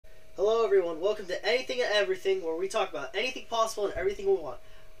Hello everyone, welcome to Anything and Everything, where we talk about anything possible and everything we want.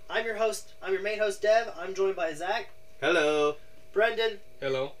 I'm your main host Dev. I'm joined by Zach. Hello. Brendan.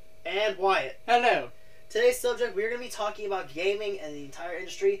 Hello. And Wyatt. Hello. Today's subject, we're going to be talking about gaming and the entire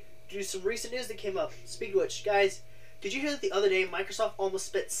industry due to some recent news that came up. Speaking of which, guys, did you hear that the other day Microsoft almost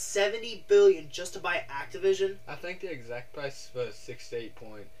spent $70 billion just to buy Activision? I think the exact price was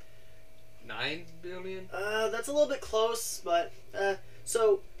 $68.9 billion. That's a little bit close, but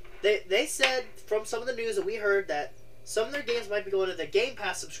so they said from some of the news that we heard that some of their games might be going to the Game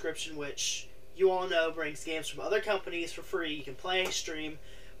Pass subscription, which you all know brings games from other companies for free. You can play, stream,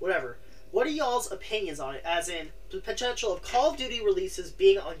 whatever. What are y'all's opinions on it, as in the potential of Call of Duty releases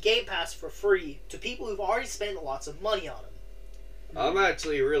being on Game Pass for free to people who've already spent lots of money on them? I'm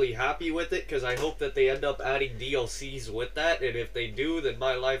actually really happy with it because I hope that they end up adding DLCs with that, and if they do, then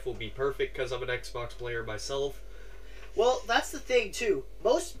my life will be perfect because I'm an Xbox player myself. Well, that's the thing too.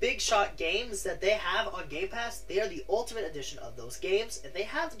 Most big shot games that they have on Game Pass, they are the ultimate edition of those games, and they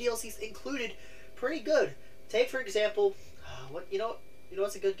have the DLCs included pretty good. Take for example,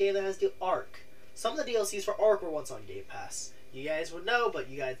 what's a good game that has the Ark? Some of the DLCs for Ark were once on Game Pass. You guys would know, but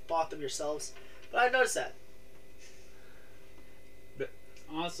you guys bought them yourselves. But I noticed that.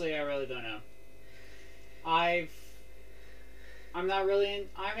 Honestly, I really don't know. I'm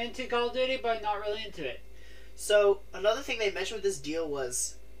into Call of Duty, but I'm not really into it. So, another thing they mentioned with this deal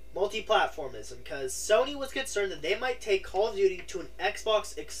was multi-platformism, because Sony was concerned that they might take Call of Duty to an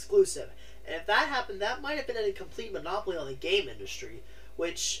Xbox exclusive. And if that happened, that might have been a complete monopoly on the game industry,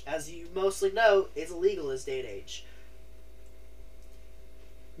 which, as you mostly know, is illegal in this day and age.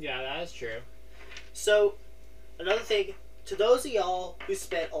 Yeah, that is true. So, another thing, to those of y'all who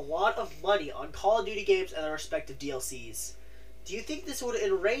spent a lot of money on Call of Duty games and their respective DLCs, do you think this would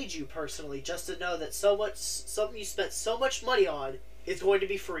enrage you personally, just to know that something you spent so much money on is going to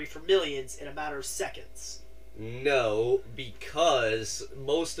be free for millions in a matter of seconds? No, because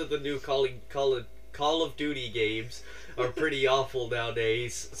most of the new Call of Duty games are pretty awful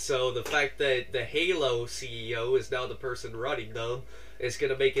nowadays, so the fact that the Halo CEO is now the person running them is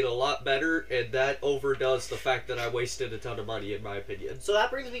going to make it a lot better, and that overdoes the fact that I wasted a ton of money, in my opinion. So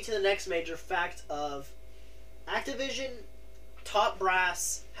that brings me to the next major fact of Activision top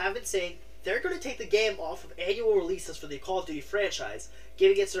brass have been saying they're going to take the game off of annual releases for the Call of Duty franchise,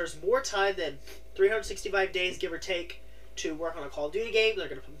 giving it more time than 365 days, give or take, to work on a Call of Duty game. They're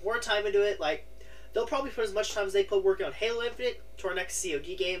going to put more time into it. Like, they'll probably put as much time as they put working on Halo Infinite to our next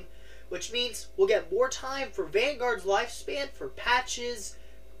COD game, which means we'll get more time for Vanguard's lifespan for patches,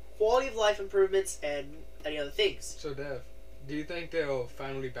 quality of life improvements, and any other things. So, Dev, do you think they'll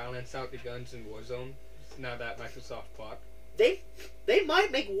finally balance out the guns in Warzone now that Microsoft bought? They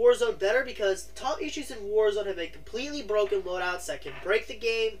might make Warzone better, because the top issues in Warzone have been completely broken loadouts that can break the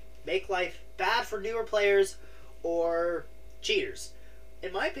game, make life bad for newer players, or cheaters.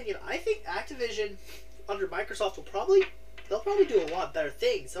 In my opinion, I think Activision under Microsoft they'll probably do a lot better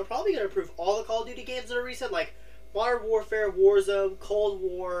things. They're probably going to improve all the Call of Duty games that are recent, like Modern Warfare, Warzone, Cold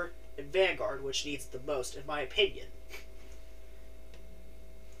War, and Vanguard, which needs the most, in my opinion.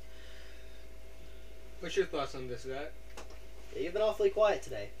 What's your thoughts on this, Zach? Yeah, you've been awfully quiet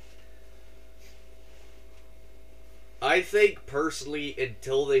today. I think, personally,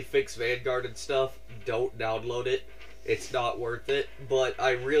 until they fix Vanguard and stuff, don't download it. It's not worth it. But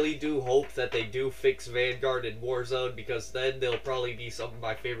I really do hope that they do fix Vanguard and Warzone, because then they'll probably be some of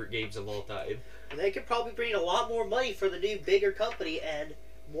my favorite games of all time. And they could probably bring a lot more money for the new, bigger company and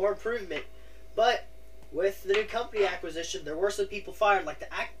more improvement. But with the new company acquisition, there were some people fired. Like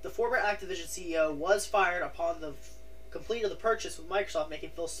the former Activision CEO was fired upon the complete of the purchase with Microsoft, making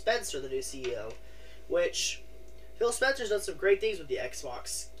Phil Spencer the new CEO. Which Phil Spencer's done some great things with the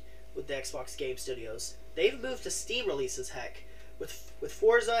Xbox game studios. They've moved to Steam releases, heck, with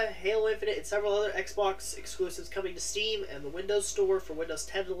Forza, Halo Infinite, and several other Xbox exclusives coming to Steam and the Windows Store for Windows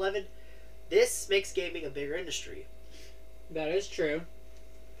 10 and 11. This makes gaming a bigger industry. That is true.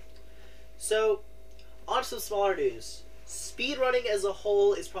 So, on to some smaller news. Speedrunning as a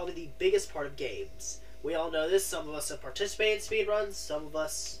whole is probably the biggest part of games. We all know this. Some of us have participated in speedruns, some of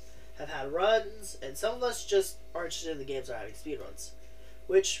us have had runs, and some of us just are interested in the games that are having speedruns.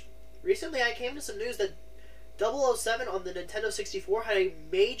 Which, recently I came to some news that 007 on the Nintendo 64 had a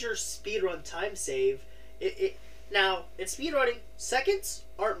major speedrun time save. Now, in speedrunning, seconds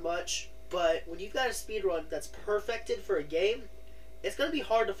aren't much, but when you've got a speedrun that's perfected for a game, it's going to be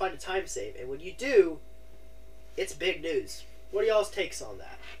hard to find a time save. And when you do, it's big news. What are y'all's takes on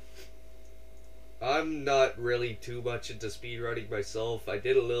that? I'm not really too much into speedrunning myself. I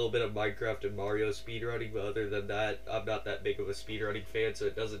did a little bit of Minecraft and Mario speedrunning, but other than that, I'm not that big of a speedrunning fan, so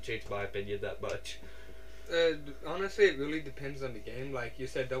it doesn't change my opinion that much. Honestly, it really depends on the game. Like you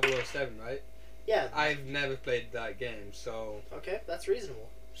said, 007, right? Yeah. I've never played that game, so Okay, that's reasonable.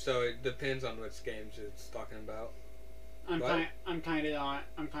 it depends on which games it's talking about. I'm What?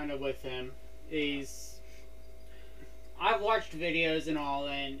 kind of with him. I've watched videos and all,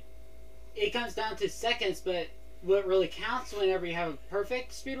 and it comes down to seconds. But what really counts whenever you have a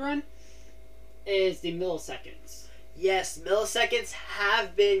perfect speedrun is the milliseconds. Yes, milliseconds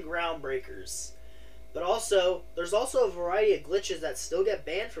have been groundbreakers. But also, there's also a variety of glitches that still get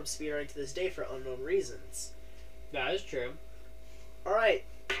banned from speedrunning to this day for unknown reasons. That is true. Alright,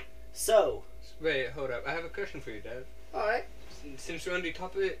 so, Wait, hold up. I have a question for you, Dad. alright. Since we're on the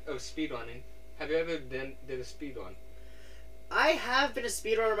topic of speedrunning, have you ever did a speedrun? I have been a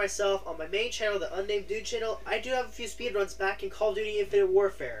speedrunner myself on my main channel, the Unnamed Dude channel. I do have a few speedruns back in Call of Duty Infinite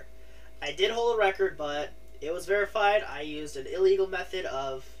Warfare. I did hold a record, but it was verified. I used an illegal method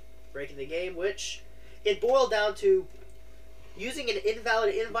of breaking the game, which it boiled down to using an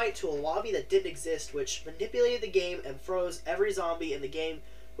invalid invite to a lobby that didn't exist, which manipulated the game and froze every zombie in the game,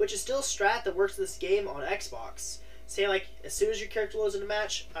 which is still a strat that works in this game on Xbox. Say, like, as soon as your character loads in a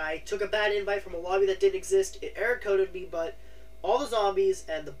match, I took a bad invite from a lobby that didn't exist, it error coded me, but all the zombies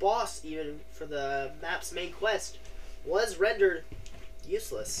and the boss, even for the map's main quest, was rendered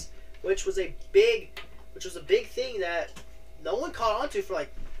useless, which was a big thing that no one caught on to for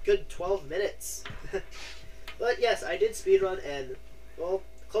like good 12 minutes. But yes, I did speedrun, and well,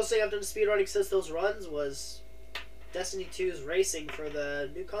 the closest thing I've done to speedrunning since those runs was Destiny 2's racing for the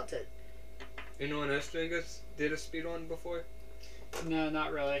new content. Anyone else did a speedrun before? No,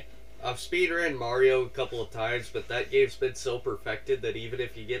 not really. I've speedrun Mario a couple of times, but that game's been so perfected that even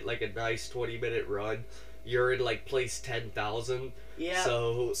if you get like a nice 20-minute run, you're in like place 10,000. Yeah,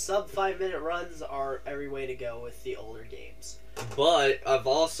 So, sub 5-minute runs are every way to go with the older games. but I've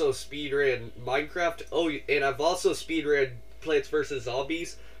also speedrun Minecraft. Oh, and I've also speedrun Plants vs.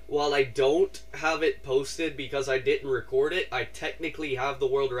 Zombies. While I don't have it posted because I didn't record it, I technically have the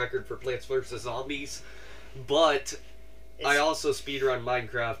world record for Plants vs. Zombies. But I also speedrun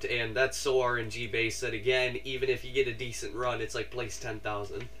Minecraft, and that's so RNG based that, again, even if you get a decent run, it's like place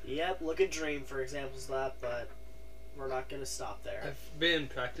 10,000. Yep, look at Dream for examples of that, but we're not going to stop there. I've been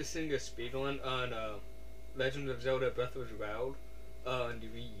practicing a speedrun on Legend of Zelda Breath of the Wild on the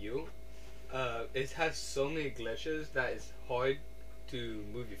Wii U. It has so many glitches that it's hard to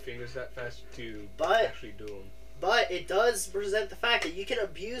move your fingers that fast to actually do them. But it does present the fact that you can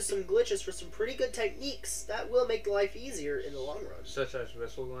abuse some glitches for some pretty good techniques that will make life easier in the long run. Such as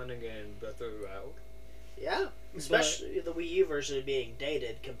wrestle running and Breath of the Wild. Yeah, especially the Wii U version being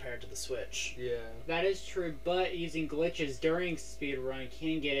dated compared to the Switch. Yeah. That is true, but using glitches during speedrun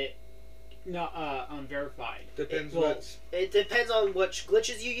can get it unverified. Depends It depends on which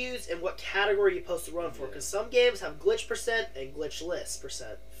glitches you use and what category you post the run for, because some games have glitch percent and glitchless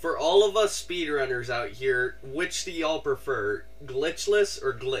percent. For all of us speedrunners out here, which do y'all prefer, glitchless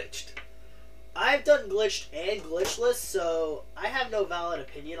or glitched? I've done glitched and glitchless, so I have no valid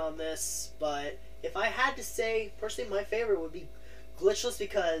opinion on this, but if I had to say, personally my favorite would be glitchless,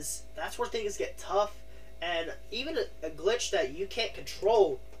 because that's where things get tough, and even a glitch that you can't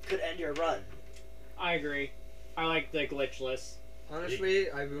control could end your run. I agree. I like the glitchless.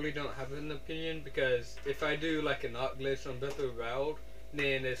 Honestly, I really don't have an opinion, because if I do like a not glitch on Breath of the Wild,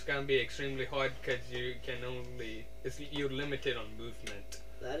 then it's gonna be extremely hard because you're limited on movement.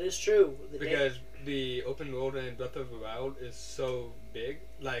 That is true. Because the open world in Breath of the Wild is so big,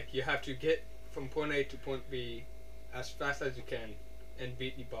 like you have to get from point A to point B as fast as you can and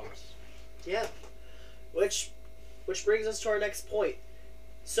beat the boss. Yeah. Which brings us to our next point.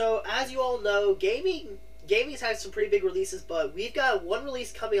 So, as you all know, gaming's had some pretty big releases, but we've got one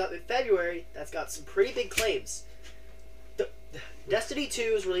release coming up in February that's got some pretty big claims. Destiny 2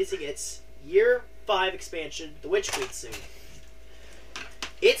 is releasing its Year 5 expansion, The Witch Queen, soon.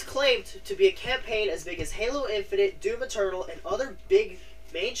 It's claimed to be a campaign as big as Halo Infinite, Doom Eternal, and other big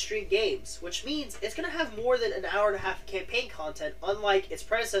mainstream games, which means it's going to have more than an hour and a half of campaign content, unlike its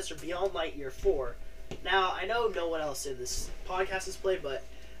predecessor, Beyond Light Year 4. Now, I know no one else in this podcast has played, but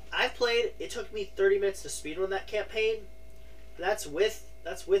I've played. It took me 30 minutes to speedrun that campaign. That's with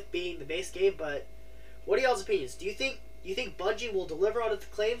being the base game, but what are y'all's opinions? Do you think Bungie will deliver on its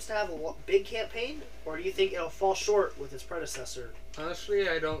claims to have a big campaign, or do you think it'll fall short with its predecessor? Honestly,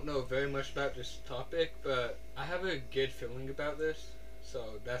 I don't know very much about this topic, but I have a good feeling about this, so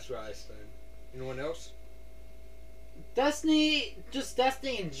that's where I stand. Anyone else? Destiny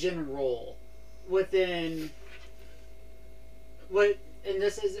in general within what, and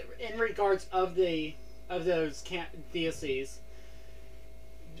this is in regards of those DLCs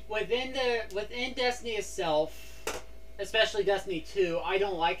within Destiny itself, especially Destiny 2. I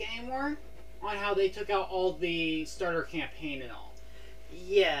don't like it anymore on how they took out all the starter campaign and all.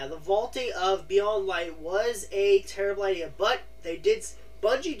 Yeah, the vaulting of Beyond Light was a terrible idea, but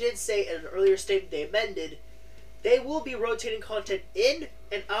Bungie did say in an earlier statement they amended, they will be rotating content in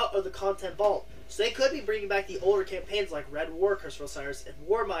and out of the content vault. So they could be bringing back the older campaigns like Red War, Curse of Osiris, and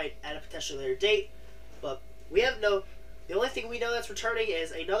Warmind at a potentially later date. But the only thing we know that's returning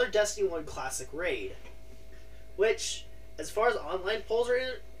is another Destiny 1 Classic raid. Which, as far as online polls are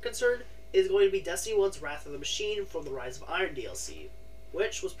concerned, is going to be Destiny 1's Wrath of the Machine from the Rise of Iron DLC.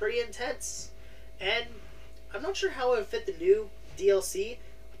 Which was pretty intense. And I'm not sure how it would fit the new DLC.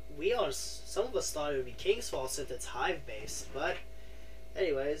 Some of us thought it would be King's Fall since it's Hive-based, but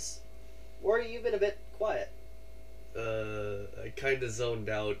anyways, Wardy, you've been a bit quiet. I kind of zoned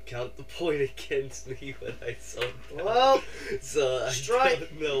out. Count the point against me when I zoned out. Well, so strike. I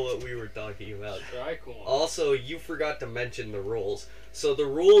don't know what we were talking about. Strike one. Also, you forgot to mention the rules. So the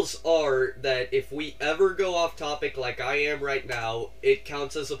rules are that if we ever go off topic like I am right now, it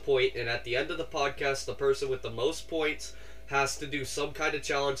counts as a point, and at the end of the podcast, the person with the most points has to do some kind of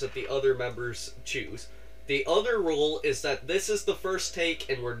challenge that the other members choose. The other rule is that this is the first take,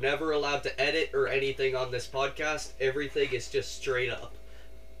 and we're never allowed to edit or anything on this podcast. Everything is just straight up.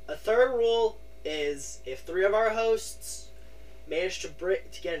 A third rule is if 3 of our hosts manage to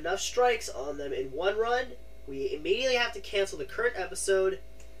get enough strikes on them in one run, we immediately have to cancel the current episode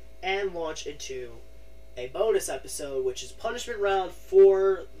and launch into a bonus episode, which is punishment round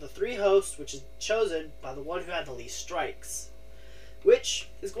for the 3 hosts, which is chosen by the one who had the least strikes. Which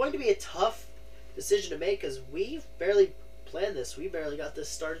is going to be a tough decision to make because we've barely planned this. We barely got this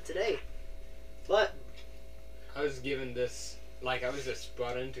started today. But I was given this, I was just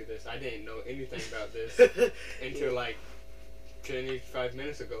brought into this. I didn't know anything about this until 25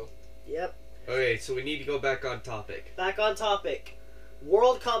 minutes ago. Yep. Okay, so we need to go back on topic. Back on topic.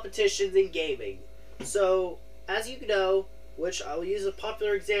 World competitions in gaming. So, as you know, which I will use a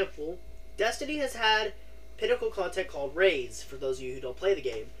popular example, Destiny has had pinnacle content called raids, for those of you who don't play the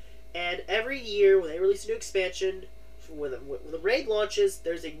game. And every year when they release a new expansion, when the raid launches,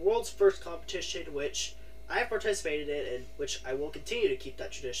 there's a world's first competition, which I have participated in, and which I will continue to keep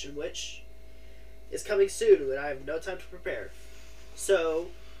that tradition, which is coming soon, and I have no time to prepare.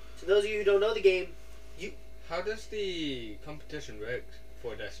 So, to those of you who don't know the game, How does the competition work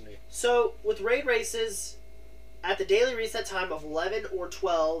for Destiny? So, with raid races, at the daily reset time of 11 or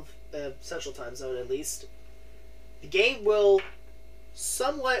 12, Central Time Zone at least, the game will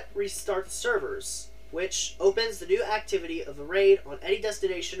somewhat restart the servers, which opens the new activity of the raid on any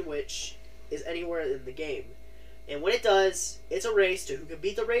destination which is anywhere in the game. And when it does, it's a race to who can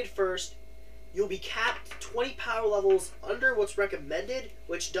beat the raid first. You'll be capped 20 power levels under what's recommended,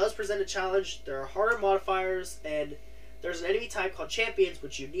 which does present a challenge. There are harder modifiers, and there's an enemy type called champions,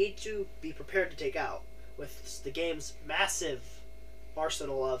 which you need to be prepared to take out. With the game's massive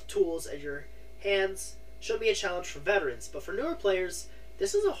arsenal of tools at your hands, should be a challenge for veterans. But for newer players,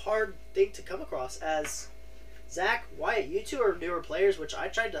 this is a hard thing to come across, as Zach, Wyatt, you two are newer players, which I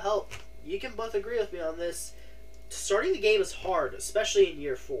tried to help. You can both agree with me on this. Starting the game is hard, especially in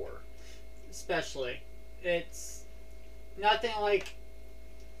year 4. Especially. It's nothing like...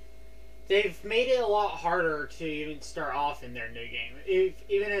 They've made it a lot harder to even start off in their new game.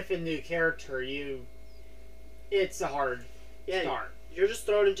 Even if a new character, it's a hard start. You're just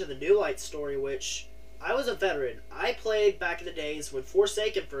thrown into the New Light story, which... I was a veteran. I played back in the days when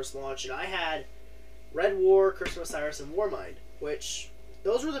Forsaken first launched, and I had Red War, Curse of Osiris, and Warmind, which...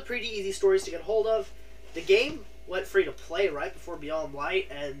 Those were the pretty easy stories to get hold of. The game went free to play right before Beyond Light,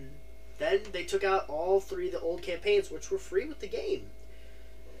 and then they took out all 3 of the old campaigns, which were free with the game.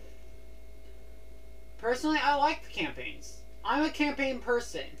 Personally, I like the campaigns. I'm a campaign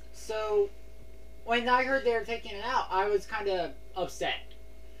person, so when I heard they were taking it out, I was kind of upset.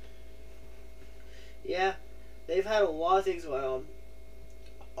 Yeah, they've had a lot of things going on.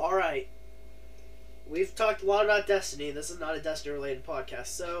 Alright. We've talked a lot about Destiny. This is not a Destiny-related podcast,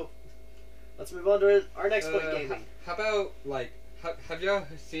 so let's move on to our next point in gaming. How about, have y'all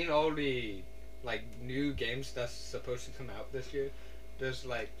seen all the, new games that's supposed to come out this year? There's,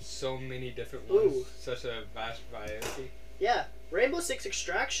 so many different ones. Ooh. Such a vast variety. Yeah, Rainbow Six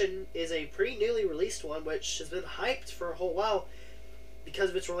Extraction is a pretty newly released one, which has been hyped for a whole while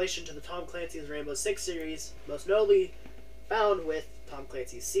because of its relation to the Tom Clancy's Rainbow Six series, most notably found with Tom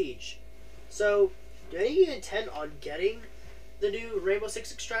Clancy's Siege. So, do any of you intend on getting the new Rainbow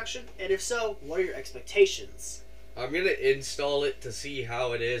Six Extraction? And if so, what are your expectations? I'm gonna install it to see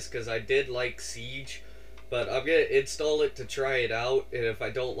how it is, because I did like Siege, but I'm gonna install it to try it out, and if I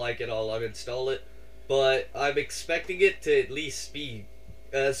don't like it, I'll uninstall it. But I'm expecting it to at least be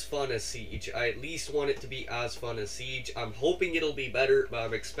as fun as Siege. I at least want it to be as fun as Siege. I'm hoping it'll be better, but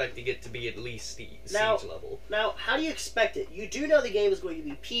I'm expecting it to be at least Siege level. Now, how do you expect it? You do know the game is going to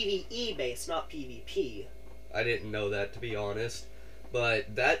be PvE based, not PvP. I didn't know that, to be honest,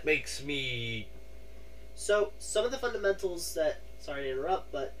 but that makes me... So, some of the fundamentals that... Sorry to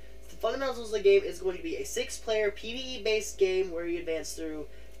interrupt, but the fundamentals of the game is going to be a 6-player PvE based game where you advance through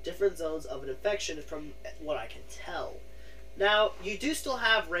different zones of an infection from what I can tell. Now, you do still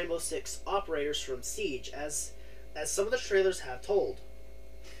have Rainbow Six operators from Siege, as some of the trailers have told.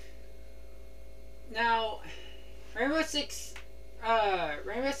 Now, Rainbow Six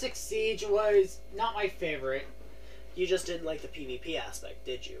Siege was not my favorite. You just didn't like the PvP aspect,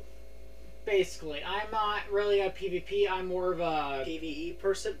 did you? Basically, I'm not really a PvP. I'm more of a PvE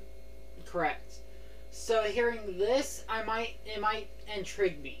person? Correct. So hearing this, it might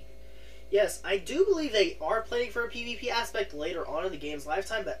intrigue me. Yes, I do believe they are planning for a PvP aspect later on in the game's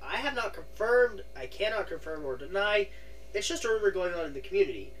lifetime, but I have not confirmed, I cannot confirm or deny. It's just a rumor going on in the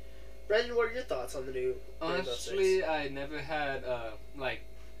community. Brendan, what are your thoughts on the new Rainbow Six? Honestly, I never had like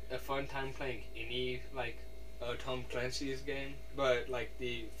a fun time playing any Tom Clancy's game, but like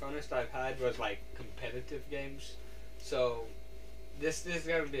the funnest I've had was like competitive games. So this is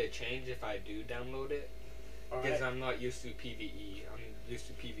gonna be a change if I do download it, because I'm not used to PvE. I'm used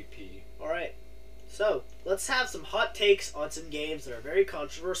to PvP. Alright, so let's have some hot takes on some games that are very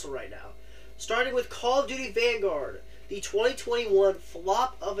controversial right now. Starting with Call of Duty Vanguard, the 2021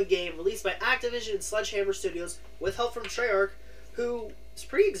 flop of a game released by Activision and Sledgehammer Studios with help from Treyarch, who is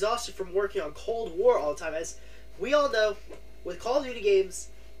pretty exhausted from working on Cold War all the time. As we all know, with Call of Duty games,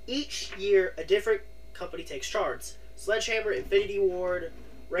 each year a different company takes charge. Sledgehammer, Infinity Ward,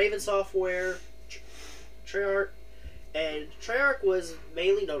 Raven Software, Treyarch. And Treyarch was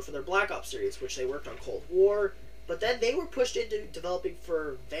mainly known for their Black Ops series, which they worked on Cold War, but then they were pushed into developing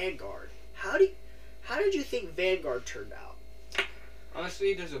for Vanguard. How did you think Vanguard turned out?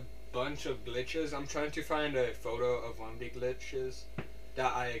 Honestly, there's a bunch of glitches. I'm trying to find a photo of one of the glitches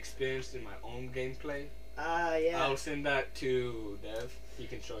that I experienced in my own gameplay. Yeah. I'll send that to Dev. He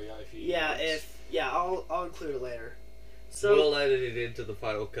can show you if he wants. I'll include it later. So we'll edit it into the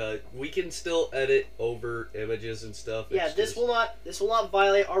final cut. We can still edit over images and stuff. Yeah, this will not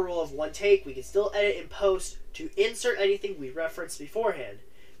violate our rule of one take. We can still edit in post to insert anything we referenced beforehand.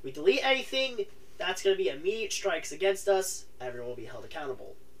 We delete anything, that's going to be immediate strikes against us. Everyone will be held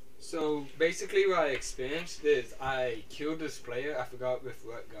accountable. So basically, what I experienced is I killed this player. I forgot with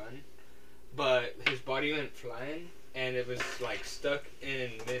what gun, but his body went flying and it was like stuck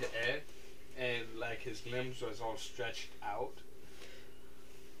in mid-air. And like his limbs was all stretched out.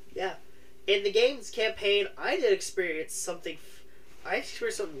 Yeah, in the game's campaign, I did experience something. I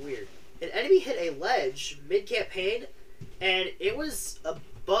experienced something weird. An enemy hit a ledge mid-campaign, and it was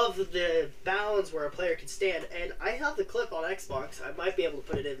above the bounds where a player could stand. And I have the clip on Xbox. I might be able to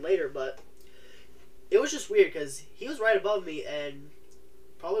put it in later, but it was just weird because he was right above me, and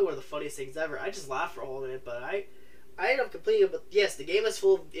probably one of the funniest things ever. I just laughed for a whole minute, but I ended up completing it. But yes, the game is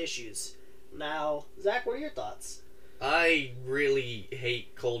full of issues. Now, Zach, what are your thoughts? I really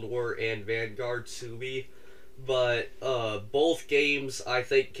hate Cold War and Vanguard, Subi, but both games I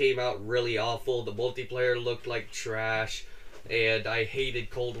think came out really awful. The multiplayer looked like trash, and I hated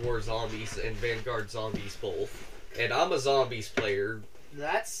Cold War Zombies and Vanguard Zombies both. And I'm a Zombies player.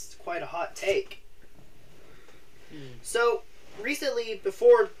 That's quite a hot take. So, recently,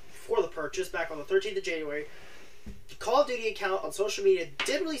 before the purchase, back on the 13th of January, the Call of Duty account on social media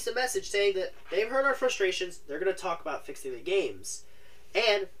did release a message saying that they've heard our frustrations, they're going to talk about fixing the games.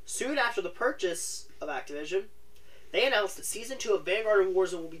 And soon after the purchase of Activision, they announced that Season 2 of Vanguard and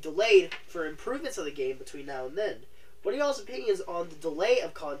Warzone will be delayed for improvements of the game between now and then. What are y'all's opinions on the delay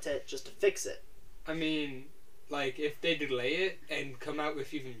of content just to fix it? I mean, like, if they delay it and come out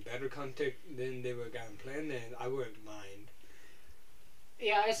with even better content than they were going to plan, then I wouldn't mind.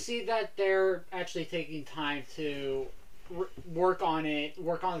 Yeah, I see that they're actually taking time to work on it,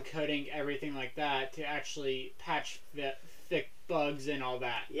 work on coding, everything like that, to actually patch thick bugs and all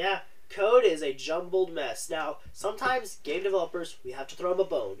that. Yeah, code is a jumbled mess. Now, sometimes game developers, we have to throw them a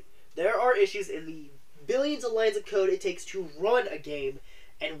bone. There are issues in the billions of lines of code it takes to run a game,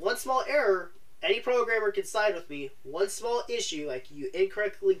 and one small error, any programmer can side with me, one small issue, like you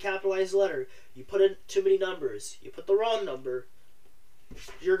incorrectly capitalized a letter, you put in too many numbers, you put the wrong number,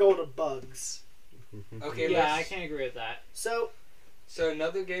 you're going to bugs. Okay, Yeah, I can agree with that. So So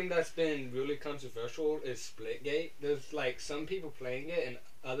another game that's been really controversial is Splitgate. There's like some people playing it and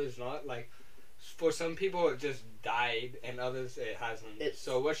others not. Like for some people it just died and others it hasn't.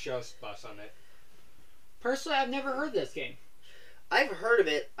 So what's your thoughts on it? Personally, I've never heard this game. I've heard of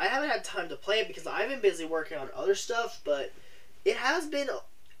it. I haven't had time to play it because I've been busy working on other stuff, but it has been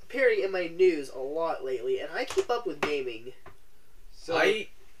appearing in my news a lot lately, and I keep up with gaming. So I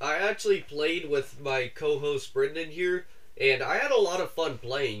actually played with my co-host Brendan here, and I had a lot of fun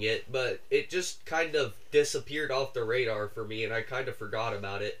playing it, but it just kind of disappeared off the radar for me, and I kind of forgot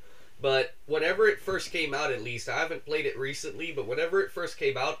about it. But whenever it first came out, at least, I haven't played it recently, but whenever it first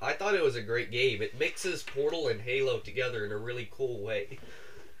came out, I thought it was a great game. It mixes Portal and Halo together in a really cool way.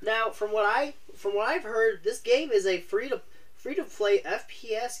 Now, from what I've heard, this game is a free to play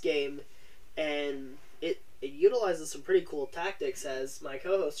FPS game, and it utilizes some pretty cool tactics, as my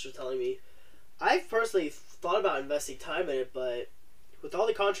co-hosts are telling me. I've personally thought about investing time in it, but with all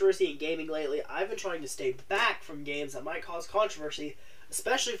the controversy in gaming lately, I've been trying to stay back from games that might cause controversy,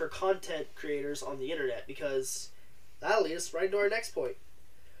 especially for content creators on the internet, because that'll lead us right into our next point.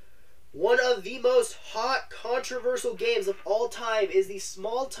 One of the most hot, controversial games of all time is the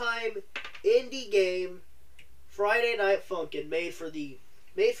small-time indie game Friday Night Funkin', made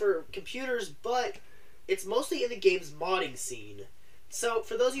for computers, but it's mostly in the game's modding scene. So,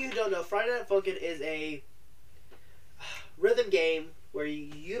 for those of you who don't know, Friday Night Funkin' is a rhythm game where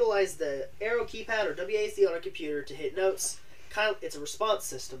you utilize the arrow keypad or WASD on a computer to hit notes. It's a response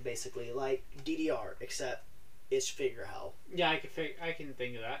system, basically, like DDR, except it's figure how. Yeah, I can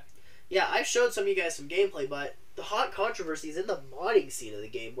think of that. Yeah, I've showed some of you guys some gameplay, but the hot controversy is in the modding scene of the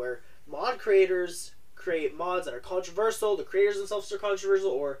game, where mod creators create mods that are controversial, the creators themselves are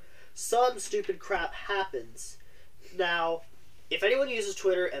controversial, or some stupid crap happens. Now, if anyone uses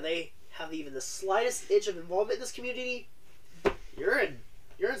Twitter and they have even the slightest inch of involvement in this community, you're in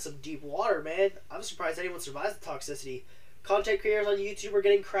some deep water, man. I'm surprised anyone survives the toxicity. Content creators on YouTube are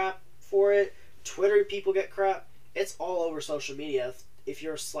getting crap for it. Twitter people get crap. It's all over social media if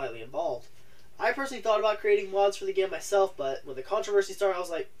you're slightly involved. I personally thought about creating mods for the game myself, but when the controversy started, I was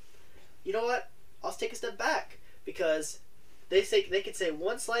like, you know what? I'll take a step back, because they could say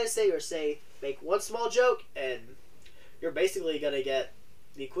one slightest thing or make one small joke, and you're basically gonna get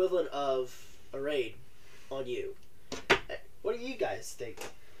the equivalent of a raid on you. What do you guys think?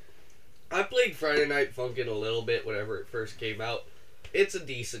 I played Friday Night Funkin' a little bit whenever it first came out. It's a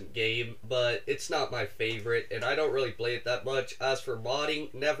decent game, but it's not my favorite, and I don't really play it that much. As for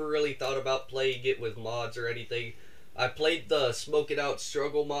modding, never really thought about playing it with mods or anything. I played the Smoke It Out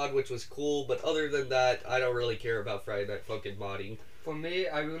Struggle mod, which was cool, but other than that, I don't really care about Friday Night Funkin' modding. for me,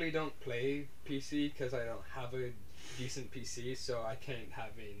 I really don't play PC because I don't have a decent PC, so I can't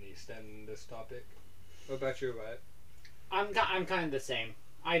have any stand in this topic. What about you, Wyatt? I'm kind of the same.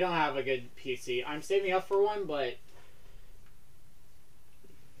 I don't have a good PC. I'm saving up for one, but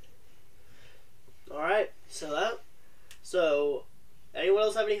Alright, so anyone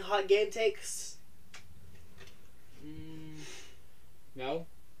else have any hot game takes? no.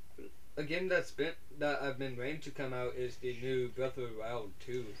 A game that I've been waiting to come out is the new Breath of the Wild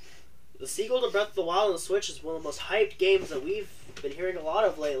 2. The sequel to Breath of the Wild on the Switch is one of the most hyped games that we've been hearing a lot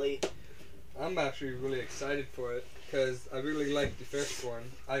of lately. I'm actually really excited for it because I really like the first one.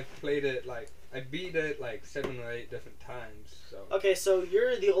 I've played it I beat it 7 or 8 different times. So Okay, so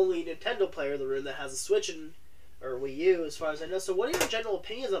you're the only Nintendo player in the room that has a Switch or Wii U, as far as I know. So what are your general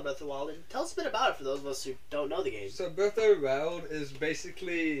opinions on Breath of the Wild? And tell us a bit about it for those of us who don't know the game. So Breath of the Wild is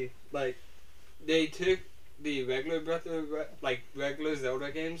basically they took the regular Breath of the regular Zelda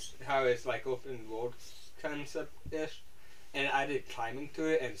games, how it's open world concept ish, and added climbing to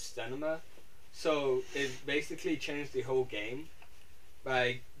it and stamina. So it basically changed the whole game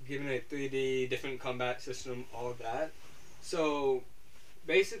by giving it 3D, different combat system, all that. So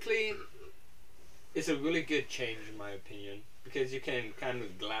basically, it's a really good change in my opinion because you can kind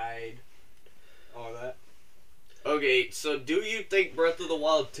of glide, all that. Okay, so do you think Breath of the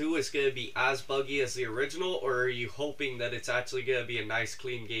Wild 2 is going to be as buggy as the original, or are you hoping that it's actually going to be a nice,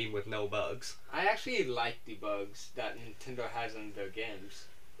 clean game with no bugs? I actually like the bugs that Nintendo has in their games.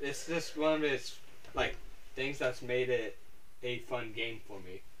 It's just one of its things that's made it a fun game for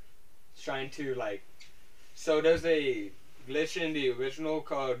me. It's trying to so there's a glitch in the original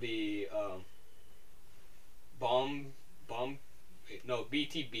called the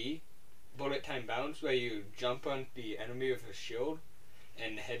BTB, bullet time bounce, where you jump on the enemy with a shield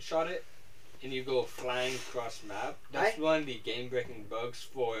and headshot it, and you go flying across map. That's one of the game-breaking bugs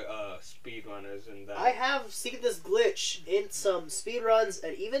for speedrunners and that. I have seen this glitch in some speedruns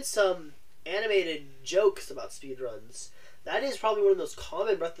and even some animated jokes about speedruns. That is probably one of those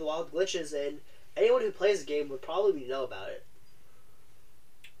common Breath of the Wild glitches, and anyone who plays the game would probably know about it.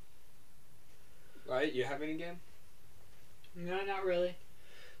 Right? You have any game? No, not really.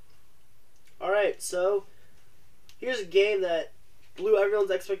 Alright, so here's a game that blew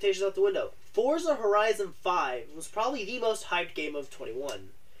everyone's expectations out the window. Forza Horizon 5 was probably the most hyped game of 21,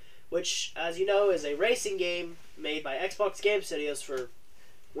 which, as you know, is a racing game made by Xbox Game Studios for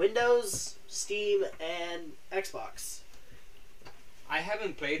Windows, Steam, and Xbox. I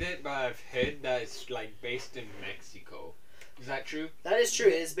haven't played it, but I've heard that it's like based in Mexico. Is that true? That is true.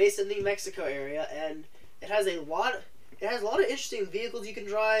 It is based in the Mexico area, and it has a lot. It has a lot of interesting vehicles you can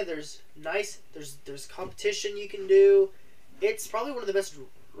drive. There's competition you can do. It's probably one of the best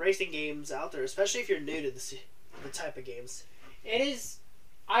racing games out there, especially if you're new to the type of games. It is.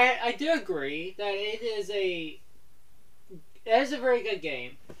 I do agree that it is a very good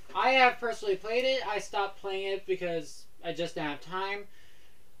game. I have personally played it. I stopped playing it because I just didn't have time.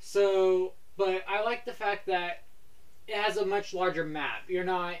 So, but I like the fact that it has a much larger map. You're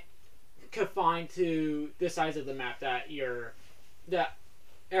not confined to the size of the map that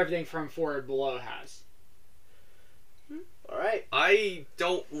everything from Forward Below has. Alright. I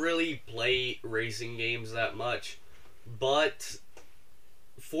don't really play racing games that much, but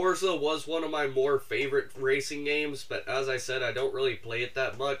Forza was one of my more favorite racing games, but as I said, I don't really play it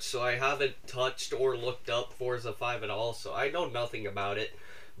that much, so I haven't touched or looked up Forza 5 at all, so I know nothing about it.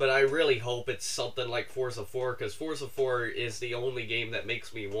 But I really hope it's something like Forza 4, because Forza 4 is the only game that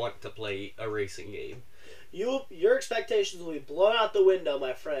makes me want to play a racing game. Your expectations will be blown out the window,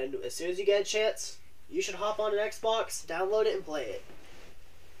 my friend. As soon as you get a chance, you should hop on an Xbox, download it, and play it.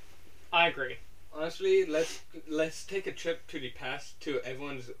 I agree. Honestly, let's take a trip to the past to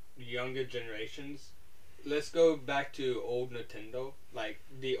everyone's younger generations. Let's go back to old Nintendo, like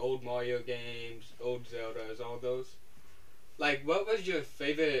the old Mario games, old Zeldas, all those. Like, what was your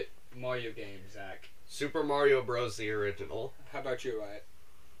favorite Mario game, Zach? Super Mario Bros. The original. How about you, Wyatt?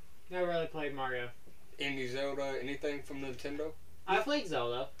 Never really played Mario. Any Zelda, anything from Nintendo? I played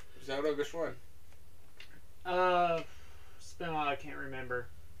Zelda. Zelda, which one? It's been a while, I can't remember.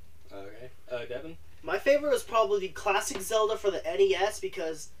 Okay. Devin? My favorite was probably the classic Zelda for the NES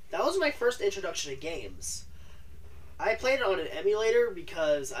because that was my first introduction to games. I played it on an emulator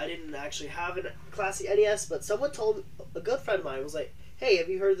because I didn't actually have a classic NES, but someone told me, a good friend of mine was like, "Hey, have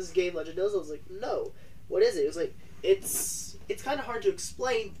you heard of this game, Legend of Zelda?" I was like, "No. What is it?" It was like, it's kind of hard to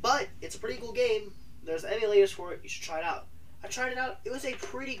explain, but it's a pretty cool game. There's emulators for it. You should try it out. I tried it out. It was a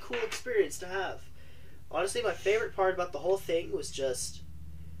pretty cool experience to have. Honestly, my favorite part about the whole thing was just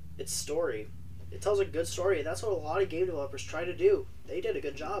its story. It tells a good story, and that's what a lot of game developers try to do. They did a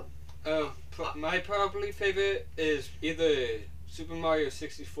good job. My probably favorite is either Super Mario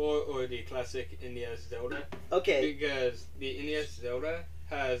 64 or the classic NES Zelda. Okay. Because the NES Zelda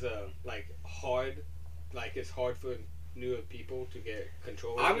has it's hard for newer people to get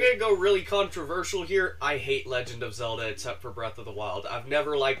control of I'm it. gonna go really controversial here. I hate Legend of Zelda except for Breath of the Wild. I've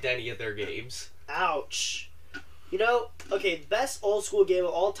never liked any of their games. Ouch. You know, okay, best old school game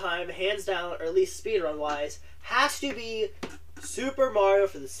of all time, hands down, or at least speedrun wise, has to be Super Mario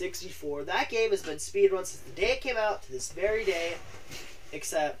for the 64. That game has been speedrun since the day it came out to this very day.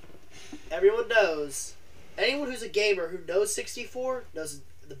 Except, everyone knows, anyone who's a gamer who knows 64 knows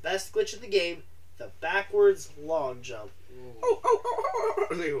the best glitch in the game, the backwards long jump.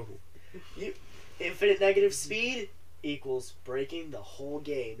 Infinite negative speed equals breaking the whole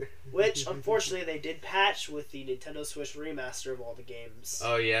game, which unfortunately they did patch with the Nintendo Switch remaster of all the games.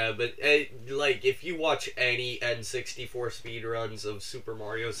 Oh yeah, but like if you watch any N64 speedruns of Super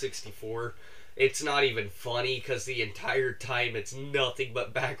Mario 64, it's not even funny because the entire time it's nothing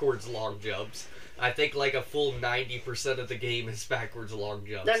but backwards long jumps. I think like a full 90% of the game is backwards long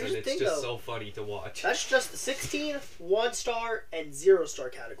jumps, Now, here's and the it's thing, just though. so funny to watch. That's just the 16, 1-star, and 0-star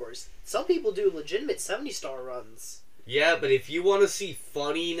categories. Some people do legitimate 70-star runs. Yeah, but if you want to see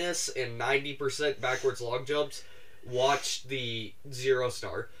funniness and 90% backwards long jumps, watch the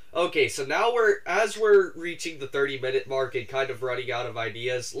 0-star. Okay, so now as we're reaching the 30-minute mark and kind of running out of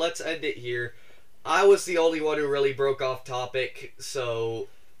ideas, let's end it here. I was the only one who really broke off topic, so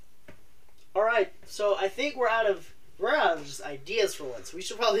Alright, so I think we're out of just ideas for once. We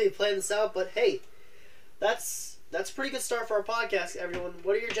should probably plan this out, but hey, that's a pretty good start for our podcast, everyone.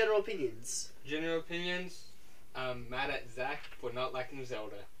 What are your general opinions? General opinions? I'm mad at Zach for not liking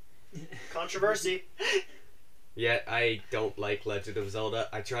Zelda. Controversy. yeah, I don't like Legend of Zelda.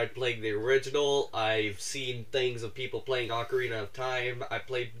 I tried playing the original. I've seen things of people playing Ocarina of Time. I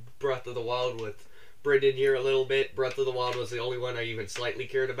played Breath of the Wild with Brendan here a little bit. Breath of the Wild was the only one I even slightly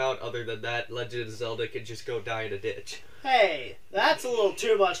cared about. Other than that, Legend of Zelda could just go die in a ditch. Hey, that's a little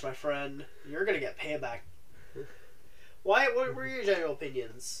too much, my friend. You're gonna get payback. Wyatt, what were your general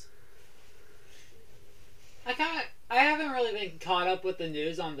opinions? I haven't really been caught up with the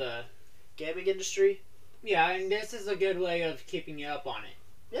news on the Gaming industry? yeah, and this is a good way of keeping you up on it.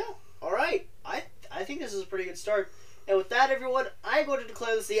 Yeah. Alright. I think this is a pretty good start. And with that, everyone, I'm going to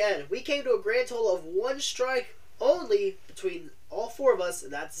declare this the end. We came to a grand total of 1 strike only between all 4 of us,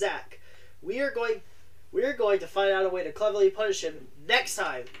 and that's Zach. We are going to find out a way to cleverly punish him next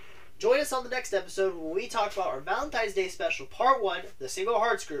time. Join us on the next episode when we talk about our Valentine's Day special, Part 1, the Single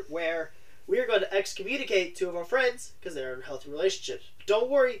Hearts Group, where we are going to excommunicate 2 of our friends because they're in healthy relationships. Don't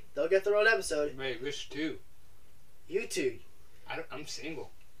worry, they'll get their own episode. Wait, which 2? You 2. I'm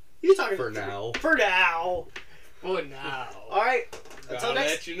single. You talking For now. For now. For now. Alright. Until I'll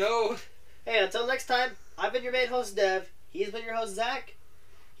next let you know. Hey, until next time, I've been your main host, Dev. He's been your host, Zach.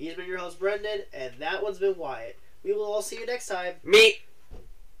 He's been your host, Brendan. And that one's been Wyatt. We will all see you next time. Me.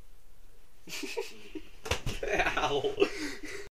 Ow.